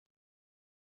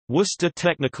Worcester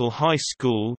Technical High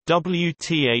School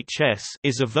 (WTHS)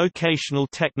 is a vocational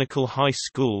technical high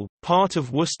school, part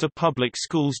of Worcester Public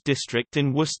Schools district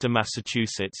in Worcester,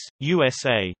 Massachusetts,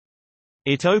 USA.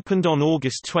 It opened on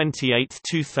August 28,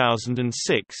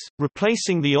 2006,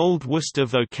 replacing the old Worcester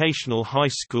Vocational High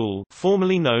School,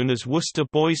 formerly known as Worcester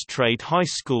Boys Trade High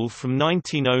School from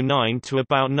 1909 to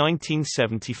about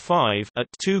 1975, at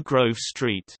 2 Grove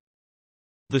Street.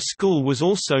 The school was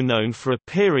also known for a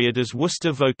period as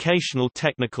Worcester Vocational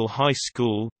Technical High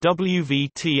School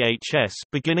 (WVTHS)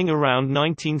 beginning around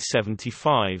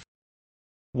 1975.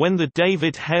 When the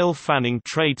David Hale Fanning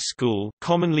Trade School,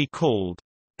 commonly called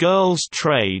Girls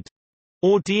Trade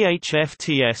or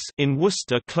DHFTS, in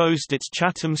Worcester closed its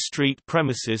Chatham Street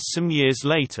premises some years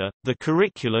later, the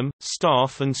curriculum,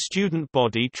 staff and student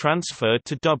body transferred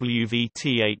to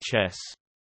WVTHS.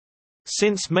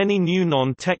 Since many new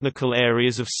non-technical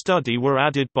areas of study were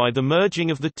added by the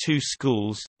merging of the two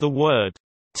schools, the word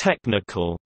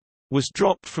 "technical" was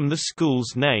dropped from the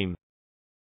school's name.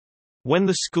 When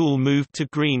the school moved to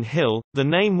Green Hill, the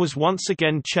name was once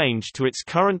again changed to its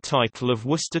current title of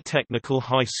Worcester Technical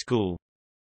High School.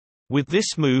 With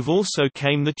this move also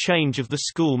came the change of the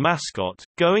school mascot,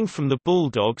 going from the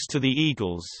Bulldogs to the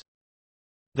Eagles.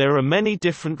 There are many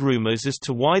different rumors as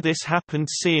to why this happened,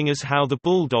 seeing as how the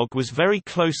Bulldog was very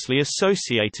closely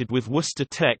associated with Worcester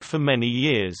Tech for many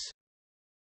years.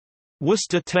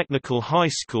 Worcester Technical High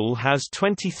School has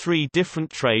 23 different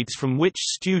trades from which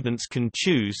students can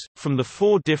choose, from the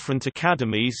 4 different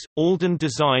academies: Alden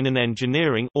Design and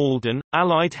Engineering Alden,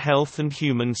 Allied Health and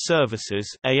Human Services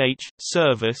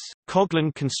Service,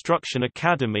 Coghlan Construction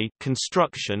Academy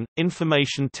Construction,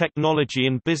 Information Technology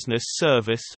and Business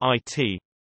Service IT.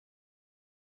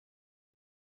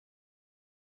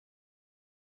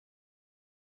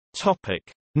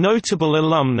 Notable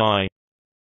alumni: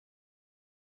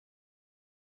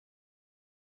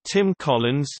 Tim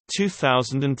Collins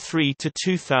 2003 to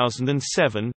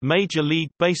 2007, Major League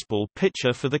Baseball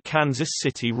pitcher for the Kansas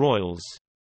City Royals.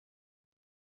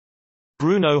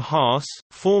 Bruno Haas,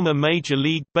 former Major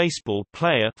League Baseball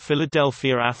player,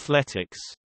 Philadelphia Athletics.